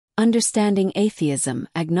Understanding Atheism,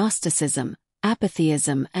 Agnosticism,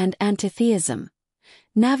 Apatheism, and Antitheism.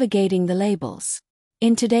 Navigating the labels.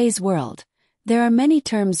 In today's world, there are many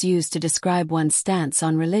terms used to describe one's stance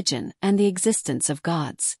on religion and the existence of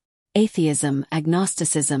gods. Atheism,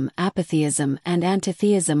 agnosticism, apatheism, and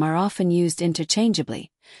antitheism are often used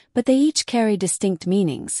interchangeably, but they each carry distinct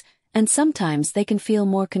meanings, and sometimes they can feel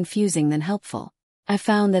more confusing than helpful. I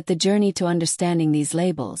found that the journey to understanding these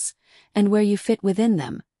labels, and where you fit within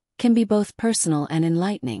them, can be both personal and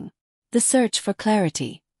enlightening. The search for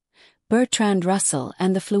clarity. Bertrand Russell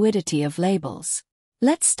and the fluidity of labels.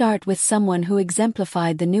 Let's start with someone who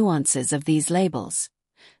exemplified the nuances of these labels.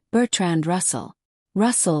 Bertrand Russell.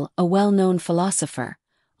 Russell, a well-known philosopher,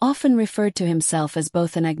 often referred to himself as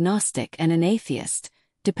both an agnostic and an atheist,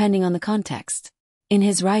 depending on the context. In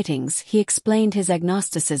his writings, he explained his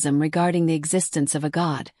agnosticism regarding the existence of a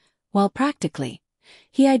god, while practically,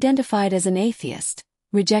 he identified as an atheist,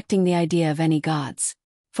 rejecting the idea of any gods.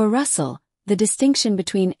 For Russell, the distinction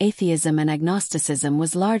between atheism and agnosticism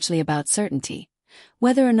was largely about certainty,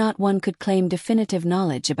 whether or not one could claim definitive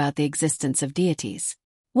knowledge about the existence of deities.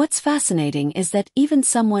 What's fascinating is that even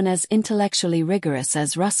someone as intellectually rigorous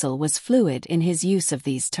as Russell was fluid in his use of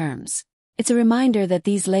these terms. It's a reminder that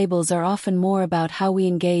these labels are often more about how we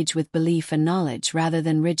engage with belief and knowledge rather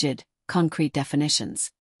than rigid, concrete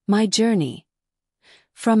definitions. My journey.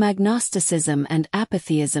 From agnosticism and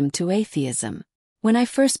apatheism to atheism. When I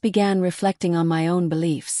first began reflecting on my own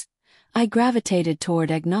beliefs, I gravitated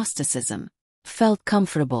toward agnosticism. Felt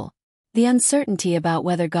comfortable. The uncertainty about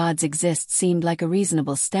whether gods exist seemed like a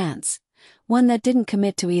reasonable stance, one that didn't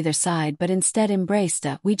commit to either side but instead embraced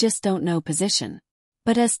a "we just don't know" position.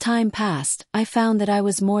 But as time passed, I found that I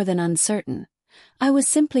was more than uncertain. I was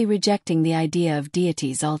simply rejecting the idea of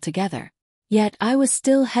deities altogether. Yet I was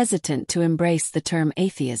still hesitant to embrace the term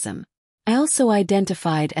atheism. I also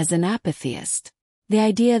identified as an apatheist. The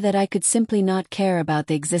idea that I could simply not care about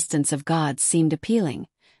the existence of gods seemed appealing,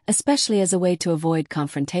 especially as a way to avoid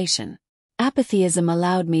confrontation. Apatheism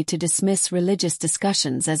allowed me to dismiss religious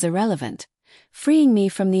discussions as irrelevant, freeing me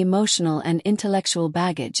from the emotional and intellectual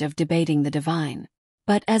baggage of debating the divine.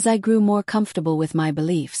 But as I grew more comfortable with my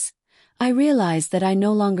beliefs, I realized that I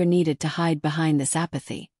no longer needed to hide behind this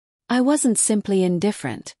apathy. I wasn't simply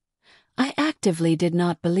indifferent. I actively did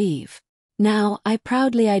not believe. Now, I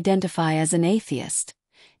proudly identify as an atheist,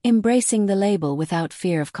 embracing the label without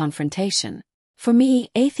fear of confrontation. For me,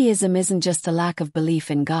 atheism isn't just a lack of belief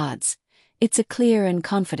in gods, it's a clear and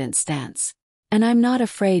confident stance. And I'm not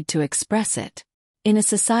afraid to express it. In a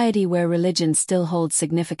society where religion still holds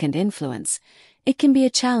significant influence, it can be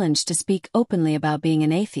a challenge to speak openly about being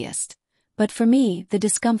an atheist. But for me, the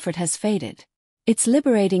discomfort has faded. It's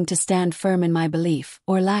liberating to stand firm in my belief,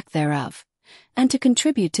 or lack thereof, and to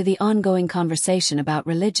contribute to the ongoing conversation about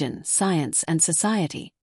religion, science, and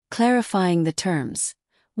society. Clarifying the terms.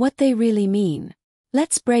 What they really mean.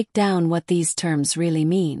 Let's break down what these terms really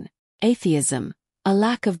mean. Atheism, a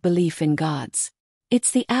lack of belief in gods. It's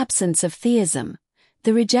the absence of theism,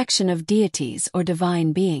 the rejection of deities or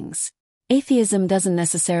divine beings. Atheism doesn't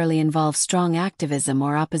necessarily involve strong activism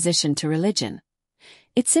or opposition to religion.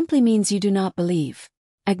 It simply means you do not believe.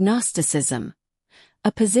 Agnosticism,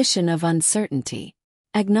 a position of uncertainty.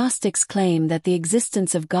 Agnostics claim that the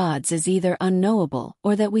existence of gods is either unknowable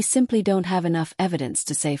or that we simply don't have enough evidence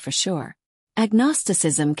to say for sure.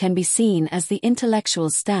 Agnosticism can be seen as the intellectual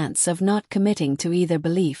stance of not committing to either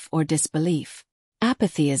belief or disbelief.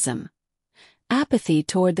 Apatheism. Apathy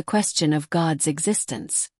toward the question of God's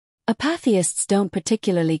existence. Apatheists don't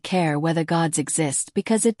particularly care whether gods exist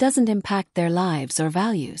because it doesn't impact their lives or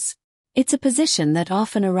values. It's a position that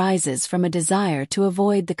often arises from a desire to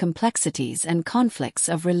avoid the complexities and conflicts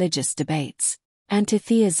of religious debates.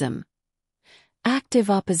 Antitheism. Active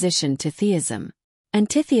opposition to theism.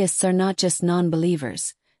 Antitheists are not just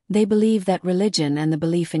non-believers, they believe that religion and the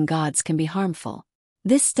belief in gods can be harmful.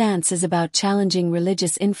 This stance is about challenging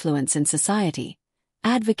religious influence in society,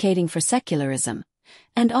 advocating for secularism,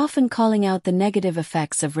 and often calling out the negative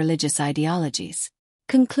effects of religious ideologies.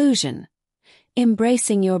 Conclusion.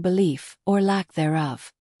 Embracing your belief, or lack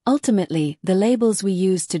thereof. Ultimately, the labels we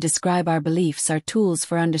use to describe our beliefs are tools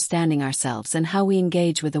for understanding ourselves and how we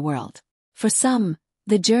engage with the world. For some,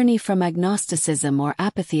 the journey from agnosticism or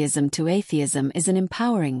apatheism to atheism is an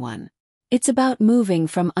empowering one. It's about moving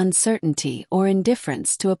from uncertainty or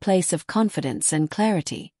indifference to a place of confidence and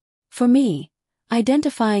clarity. For me,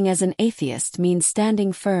 identifying as an atheist means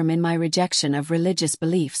standing firm in my rejection of religious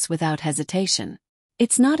beliefs without hesitation.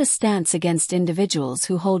 It's not a stance against individuals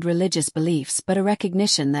who hold religious beliefs but a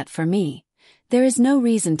recognition that for me, there is no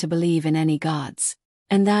reason to believe in any gods.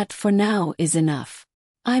 And that, for now, is enough.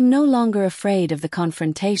 I'm no longer afraid of the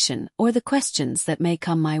confrontation or the questions that may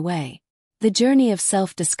come my way. The journey of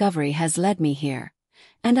self-discovery has led me here,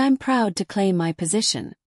 and I'm proud to claim my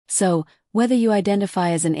position. So, whether you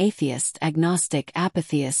identify as an atheist, agnostic,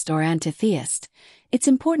 apatheist, or antitheist, it's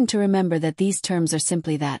important to remember that these terms are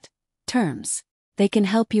simply that, terms. They can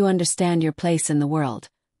help you understand your place in the world,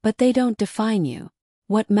 but they don't define you.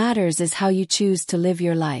 What matters is how you choose to live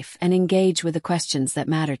your life and engage with the questions that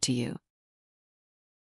matter to you.